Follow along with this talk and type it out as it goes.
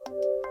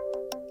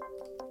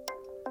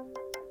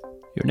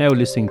You're now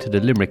listening to the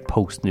Limerick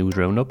Post News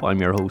Roundup.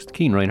 I'm your host,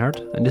 Cian Reinhardt,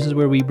 and this is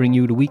where we bring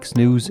you the week's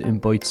news in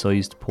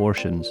bite-sized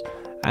portions.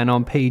 And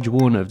on page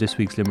 1 of this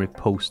week's Limerick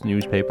Post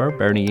newspaper,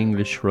 Bernie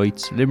English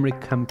writes, Limerick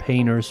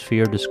campaigners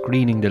fear the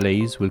screening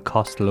delays will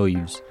cost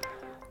lives.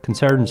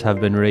 Concerns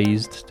have been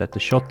raised that the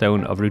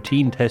shutdown of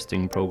routine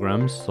testing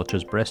programmes, such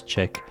as Breast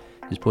Check,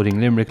 is putting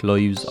Limerick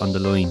lives on the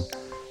line.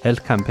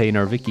 Health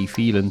campaigner Vicky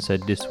Phelan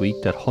said this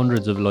week that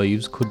hundreds of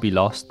lives could be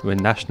lost when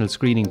national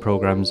screening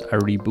programmes are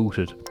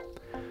rebooted.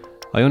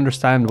 I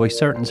understand why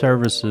certain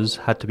services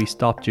had to be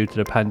stopped due to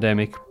the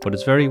pandemic, but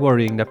it's very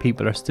worrying that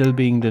people are still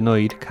being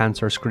denied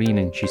cancer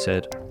screening, she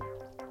said.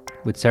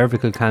 With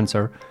cervical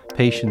cancer,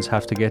 patients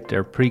have to get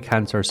their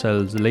pre-cancer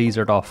cells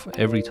lasered off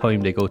every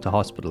time they go to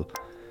hospital.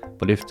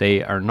 But if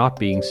they are not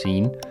being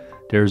seen,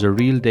 there is a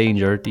real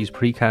danger these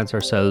pre-cancer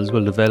cells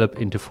will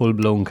develop into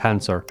full-blown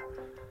cancer.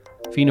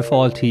 Fianna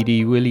Fáil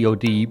TD Willie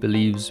O'Dea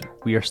believes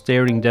we are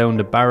staring down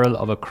the barrel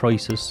of a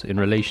crisis in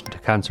relation to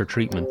cancer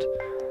treatment.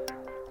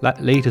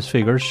 Latest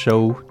figures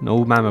show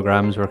no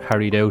mammograms were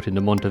carried out in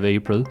the month of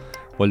April,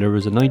 while there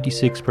was a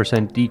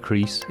 96%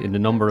 decrease in the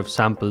number of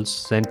samples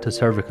sent to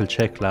cervical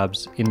check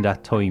labs in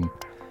that time.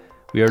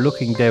 We are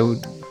looking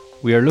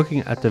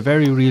at the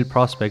very real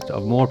prospect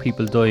of more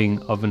people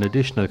dying of an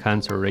additional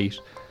cancer rate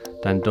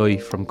than die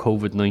from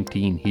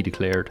COVID-19, he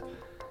declared.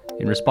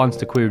 In response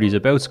to queries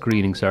about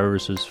screening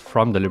services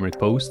from the Limerick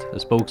Post, a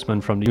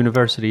spokesman from the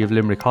University of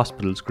Limerick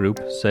Hospitals Group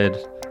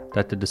said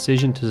that the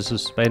decision to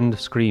suspend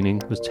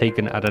screening was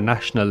taken at a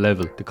national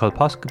level. The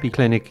colposcopy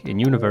clinic in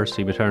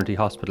University Maternity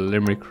Hospital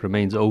Limerick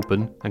remains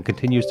open and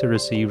continues to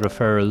receive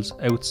referrals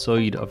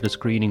outside of the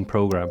screening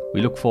programme.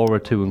 We look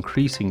forward to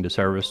increasing the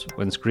service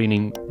when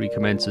screening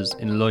recommences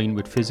in line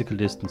with physical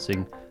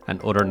distancing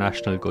and other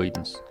national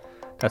guidance.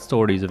 That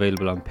story is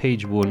available on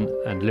page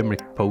 1 and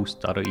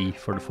limerickpost.ie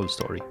for the full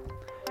story.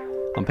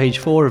 On page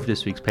 4 of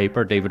this week's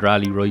paper, David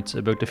Raleigh writes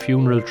about the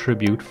funeral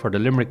tribute for the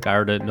Limerick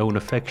Garda known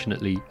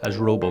affectionately as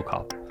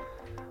Robocop.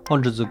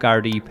 Hundreds of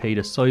Gardaí paid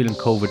a silent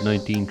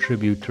COVID-19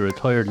 tribute to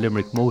retired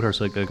Limerick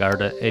motorcycle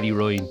Garda Eddie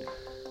Ryan,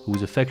 who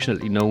was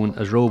affectionately known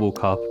as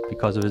Robocop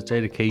because of his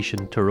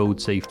dedication to road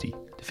safety.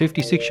 The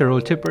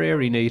 56-year-old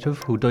Tipperary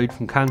native, who died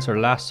from cancer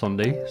last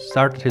Sunday,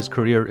 started his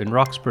career in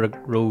Roxburgh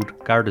Road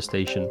Garda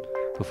Station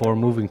before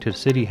moving to the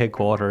city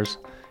headquarters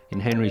in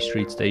Henry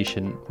Street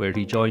Station, where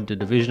he joined the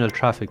Divisional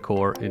Traffic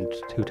Corps in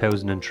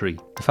 2003.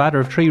 The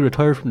father of 3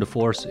 retired from the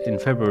force in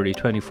February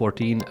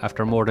 2014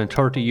 after more than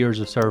 30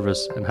 years of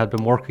service and had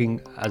been working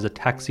as a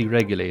taxi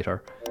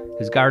regulator.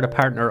 His Garda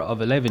partner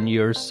of 11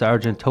 years,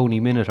 Sergeant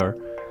Tony Miniter,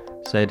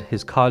 said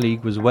his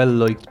colleague was well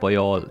liked by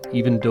all,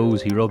 even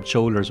those he rubbed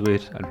shoulders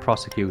with and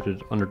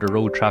prosecuted under the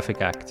Road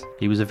Traffic Act.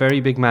 He was a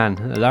very big man,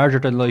 a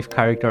larger-than-life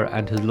character,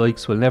 and his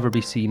likes will never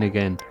be seen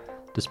again.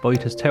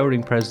 Despite his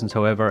towering presence,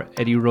 however,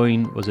 Eddie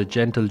Ryan was a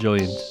gentle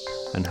giant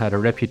and had a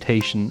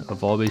reputation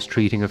of always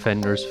treating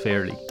offenders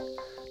fairly.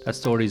 That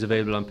story is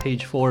available on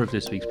page 4 of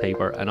this week's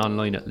paper and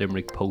online at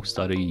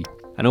limerickpost.ie.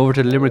 And over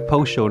to the Limerick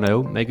Post show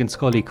now. Megan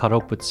Scully caught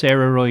up with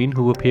Sarah Ryan,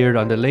 who appeared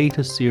on the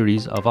latest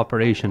series of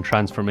Operation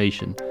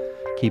Transformation,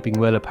 Keeping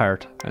Well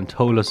Apart, and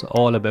told us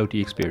all about the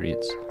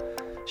experience.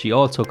 She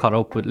also caught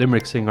up with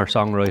Limerick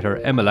singer-songwriter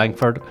Emma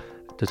Langford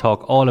to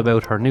talk all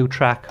about her new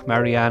track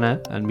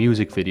Mariana and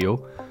music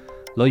video,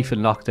 life in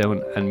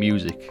lockdown and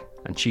music,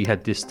 and she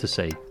had this to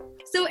say.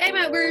 So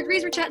Emma, the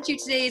reason we're chatting to you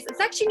today is it's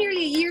actually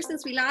nearly a year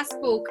since we last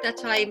spoke, that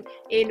time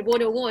in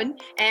 101,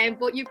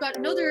 but you've got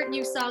another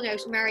new song out,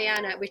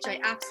 Mariana, which I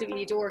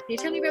absolutely adore. Can you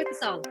tell me about the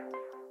song?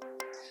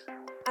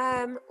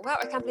 Wow,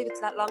 I can't believe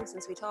it's that long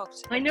since we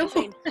talked. I know.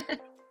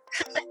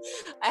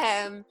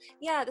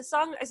 Yeah, the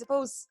song, I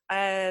suppose,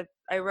 I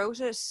wrote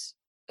it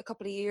a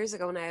couple of years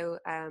ago now.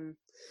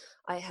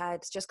 I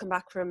had just come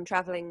back from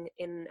traveling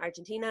in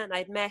Argentina, and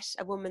I'd met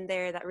a woman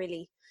there that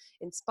really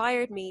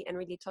inspired me and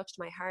really touched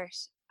my heart,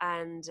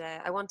 and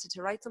I wanted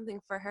to write something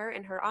for her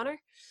in her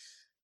honor.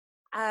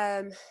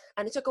 And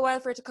it took a while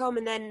for it to come,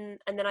 and then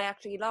I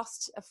actually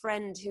lost a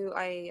friend who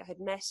I had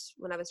met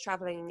when I was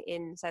traveling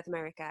in South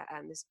America,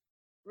 and this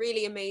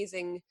really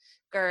amazing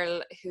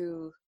girl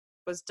who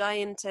was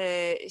dying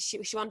to, she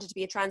wanted to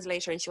be a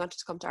translator, and she wanted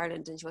to come to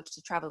Ireland, and she wanted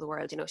to travel the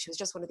world. You know, she was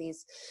just one of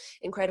these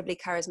incredibly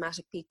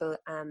charismatic people,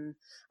 and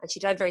she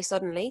died very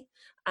suddenly.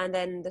 And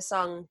then the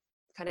song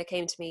kind of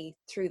came to me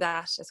through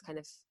that as kind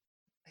of,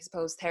 I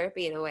suppose,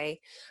 therapy in a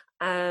way.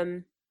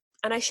 And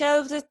I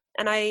shelved it,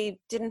 and I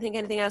didn't think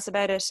anything else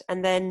about it.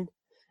 And then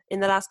in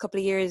the last couple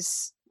of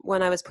years,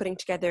 when I was putting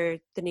together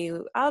the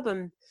new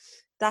album,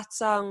 that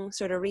song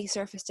sort of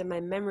resurfaced in my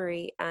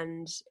memory,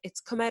 and it's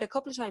come out a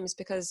couple of times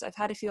because I've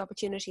had a few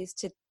opportunities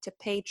to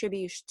pay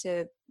tribute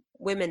to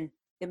women,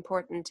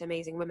 important,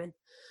 amazing women,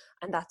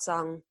 and that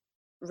song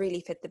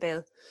really fit the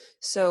bill.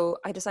 So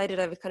I decided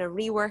I would kind of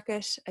rework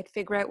it. I'd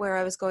figure out where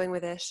I was going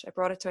with it. I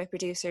brought it to my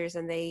producers,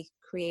 and they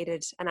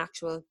created an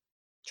actual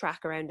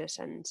track around it,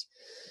 and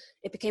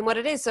it became what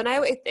it is. So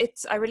now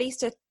I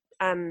released it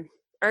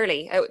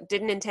early. I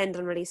didn't intend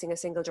on releasing a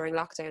single during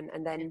lockdown,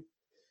 and then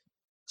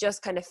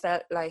just kind of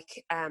felt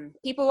like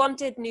people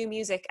wanted new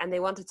music, and they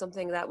wanted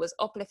something that was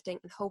uplifting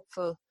and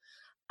hopeful,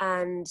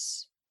 and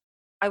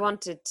I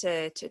wanted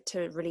to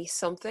release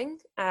something,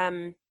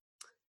 and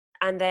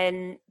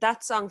then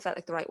that song felt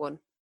like the right one.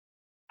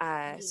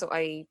 So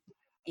I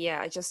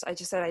just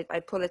said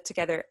I'd pull it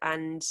together,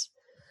 and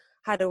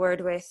had a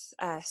word with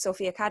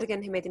Sophia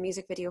Cadigan, who made the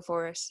music video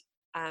for it.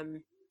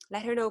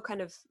 Let her know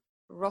kind of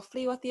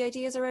roughly what the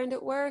ideas around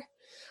it were,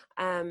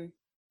 and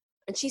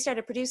she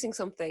started producing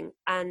something.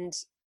 And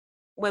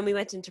when we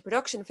went into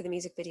production for the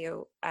music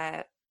video,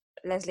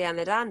 Leslie Ann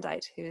Ledan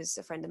died, who's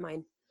a friend of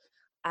mine,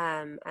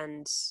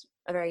 and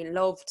a very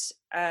loved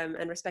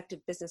and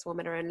respected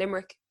businesswoman around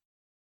Limerick.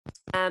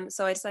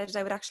 So I decided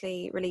I would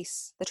actually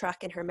release the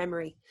track in her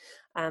memory,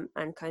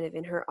 and kind of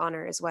in her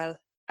honour as well,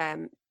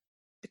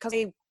 because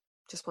I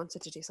just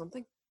wanted to do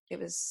something. It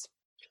was,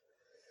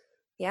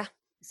 yeah.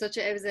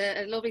 It was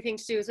a lovely thing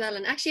to do as well.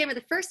 And actually, Emma,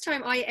 the first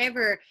time I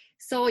ever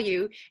saw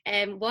you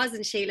was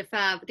in Sheila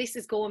Fab. This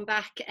is going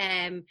back,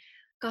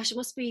 gosh, it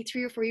must be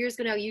 3 or 4 years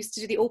ago now. I used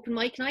to do the open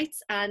mic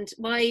nights, and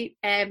my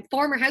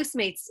former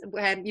housemates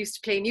used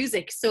to play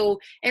music. So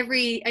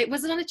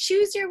was it on a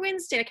Tuesday or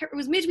Wednesday? It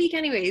was midweek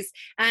anyways.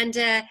 And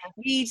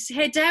we'd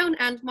head down,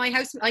 and my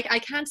housemate, I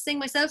can't sing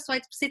myself, so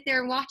I'd sit there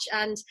and watch,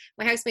 and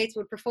my housemates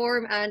would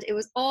perform. And it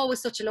was always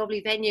such a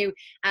lovely venue,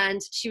 and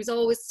she was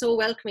always so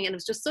welcoming, and it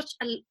was just such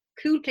a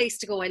cool place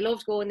to go. I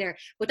loved going there.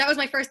 But that's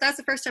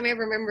the first time I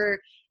ever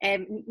remember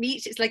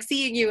it's like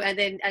seeing you,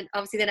 and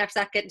obviously then after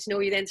that getting to know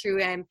you then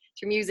through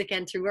music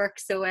and through work.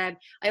 So I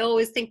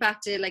always think back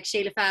to like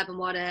Sheila Fab and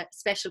what a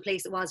special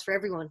place it was for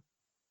everyone.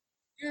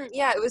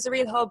 Yeah, it was a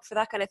real hub for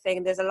that kind of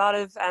thing. There's a lot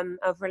of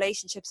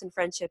relationships and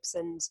friendships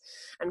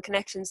and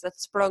connections that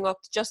sprung up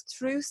just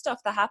through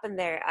stuff that happened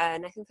there,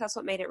 and I think that's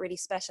what made it really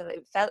special.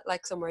 It felt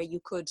like somewhere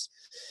you could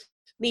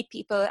meet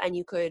people and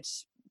you could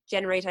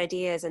generate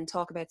ideas and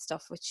talk about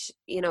stuff, which,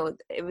 you know,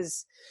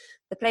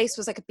 the place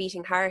was like a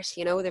beating heart.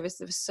 You know, there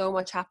was so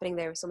much happening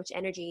there, so much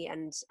energy,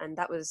 and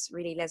that was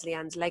really Leslie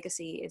Ann's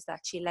legacy, is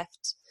that she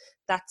left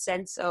that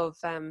sense of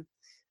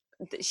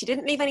she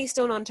didn't leave any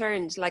stone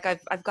unturned. Like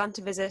I've gone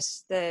to visit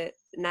the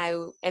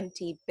now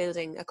empty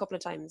building a couple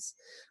of times,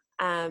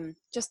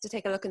 just to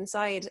take a look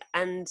inside,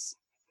 and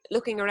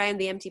looking around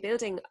the empty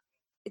building,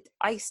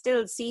 I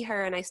still see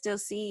her, and I still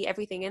see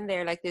everything in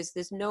there. Like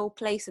there's no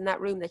place in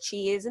that room that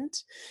she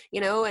isn't, you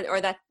know,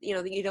 or that, you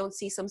know, that you don't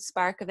see some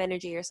spark of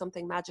energy or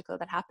something magical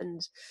that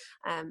happened,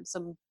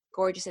 some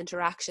gorgeous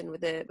interaction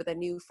with a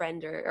new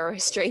friend or a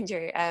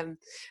stranger.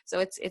 So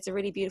it's a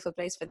really beautiful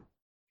place for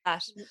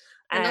that.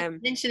 And not to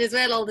mention as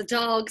well all the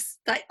dogs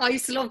that I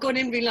used to love going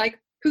in and being like,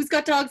 who's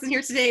got dogs in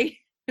here today?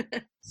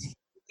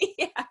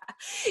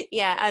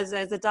 Yeah, as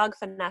a dog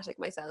fanatic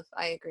myself,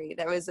 I agree.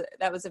 That was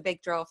a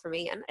big draw for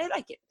me, and I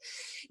like it.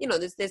 You know,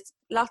 there's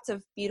lots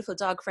of beautiful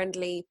dog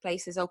friendly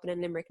places open in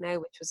Limerick now,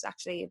 which was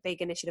actually a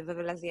big initiative of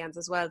Leslie Ann's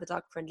as well, the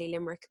Dog Friendly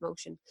Limerick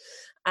motion.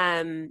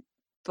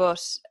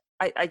 But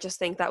I just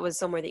think that was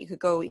somewhere that you could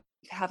go, you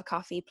could have a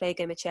coffee, play a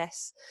game of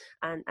chess,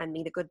 and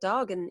meet a good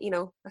dog, and, you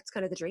know, that's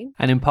kind of the dream.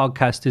 And in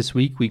podcast this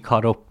week, we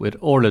caught up with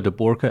Orla de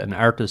Borca, an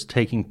artist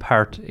taking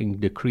part in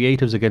the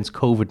Creatives Against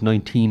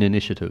COVID-19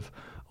 initiative.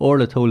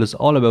 Orla told us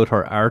all about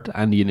her art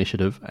and the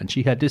initiative, and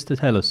she had this to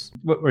tell us.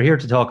 We're here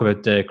to talk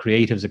about the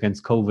Creatives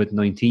Against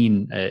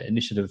COVID-19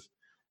 initiative.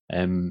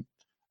 I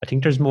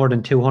think there's more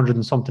than 200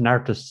 and something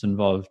artists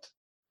involved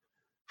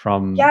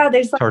from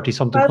there's 30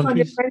 something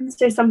countries.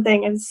 Or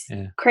something. It's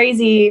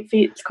crazy.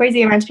 It's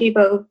crazy amount of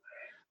people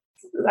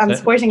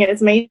supporting it.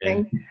 It's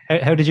amazing.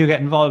 Yeah. How did you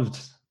get involved?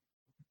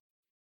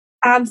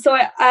 So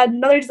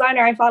another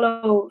designer I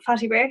follow,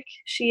 Fatty Brick,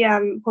 she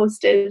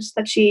posted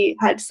that she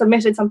had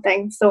submitted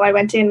something. So I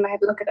went in and I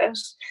had a look at it,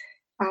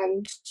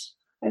 and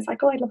I was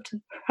like, oh, I'd love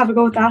to have a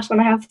go at that when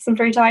I have some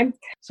free time.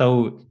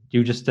 So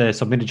you just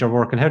submitted your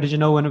work, and how did you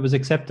know when it was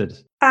accepted?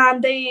 How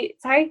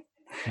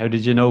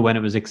did you know when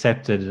it was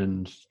accepted,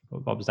 and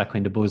what was that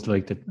kind of buzz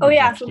like? So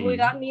we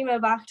got an email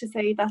back to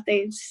say that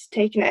they'd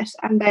taken it,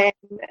 and then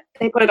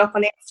they put it up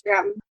on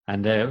Instagram.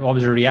 And what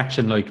was your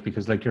reaction like?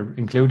 Because like you're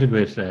included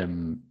with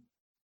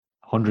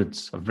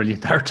hundreds of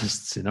brilliant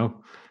artists, you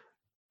know?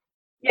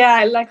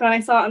 Yeah, like when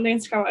I saw it on the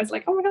Instagram, I was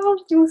like, oh my god,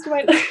 you must have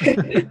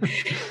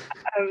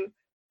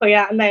But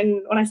yeah, and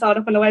then when I saw it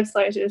up on the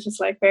website, it was just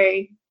like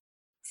very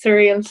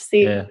surreal to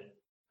see my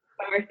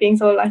work being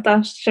sold like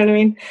that. Do you know what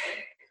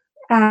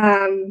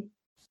I mean?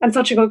 And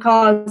such a good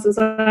cause as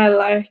well.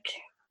 Like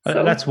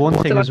that's one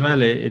thing as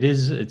well.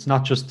 It's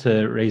not just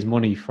to raise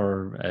money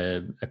for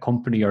a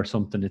company or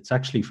something. It's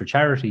actually for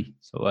charity.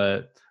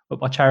 So,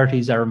 what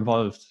charities are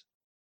involved?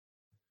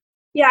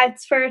 Yeah,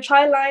 it's for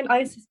Childline,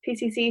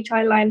 ISPCC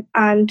Childline,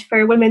 and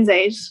for Women's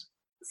Aid.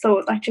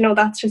 So, like, you know,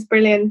 that's just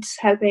brilliant,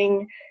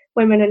 helping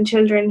women and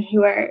children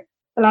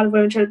a lot of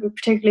women and children are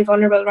particularly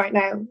vulnerable right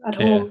now at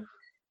home.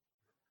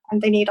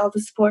 And they need all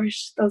the support.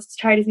 Those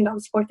charities need all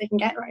the support they can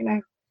get right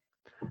now.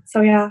 So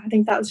yeah, I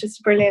think that was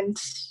just a brilliant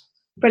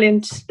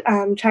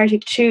charity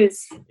to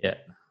choose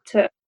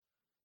to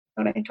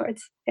donate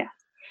towards. Yeah.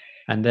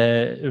 And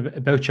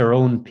about your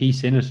own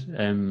piece in it,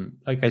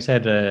 like I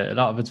said, a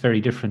lot of it's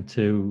very different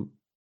to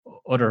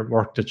other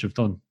work that you've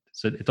done.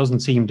 So it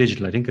doesn't seem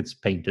digital. I think it's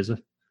paint, is it?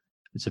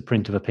 It's a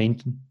print of a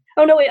painting.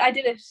 Oh no, wait, I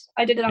did it.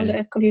 I did it on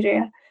the computer.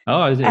 Yeah.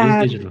 Oh, it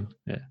is digital.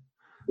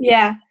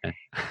 Yeah.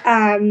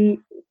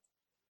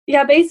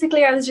 Yeah.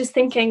 Basically, I was just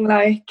thinking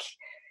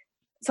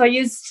so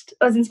I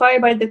was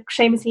inspired by the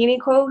Seamus Heaney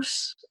quote.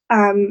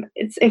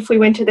 It's if we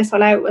winter this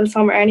one out, we'll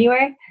summer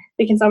anywhere.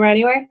 We can summer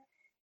anywhere.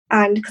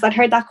 And because I'd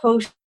heard that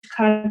quote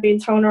kind of being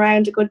thrown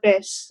around a good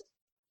bit,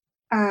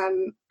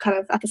 kind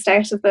of at the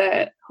start of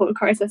the whole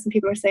crisis, and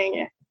people were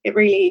saying it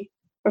really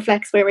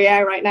reflects where we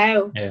are right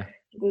now. Yeah.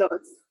 Even though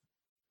it's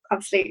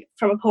obviously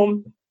from a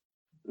poem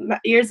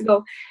years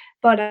ago.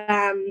 But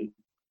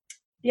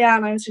yeah,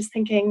 and I was just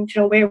thinking,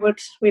 where would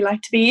we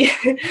like to be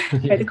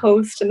by the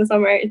coast in the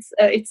summer?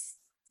 It's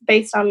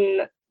based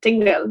on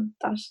Dingle,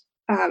 that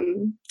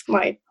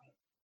my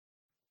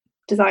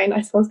design,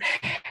 I suppose.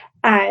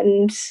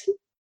 And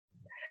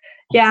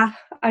yeah,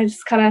 I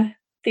just kind of,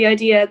 the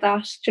idea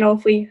that,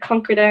 if we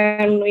hunker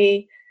down,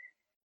 we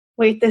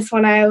wait this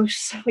one out,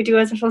 we do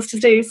as we're supposed to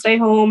do, stay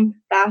home,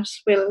 that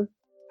we'll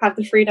have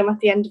the freedom at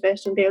the end of it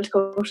and be able to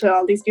go to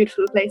all these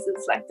beautiful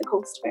places like the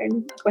coast here,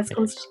 the West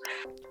Coast.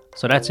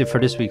 So that's it for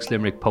this week's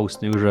Limerick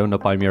Post News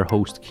Roundup. I'm your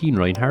host, Cian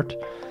Reinhardt.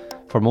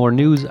 For more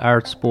news,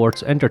 art,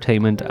 sports,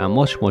 entertainment and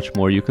much, much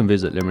more, you can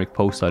visit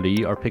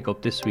limerickpost.ie or pick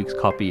up this week's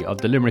copy of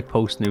the Limerick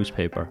Post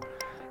newspaper.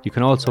 You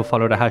can also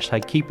follow the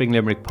hashtag Keeping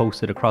Limerick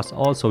Posted across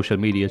all social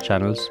media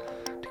channels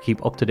to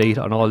keep up to date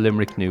on all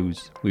Limerick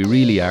news. We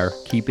really are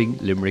keeping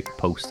Limerick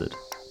posted.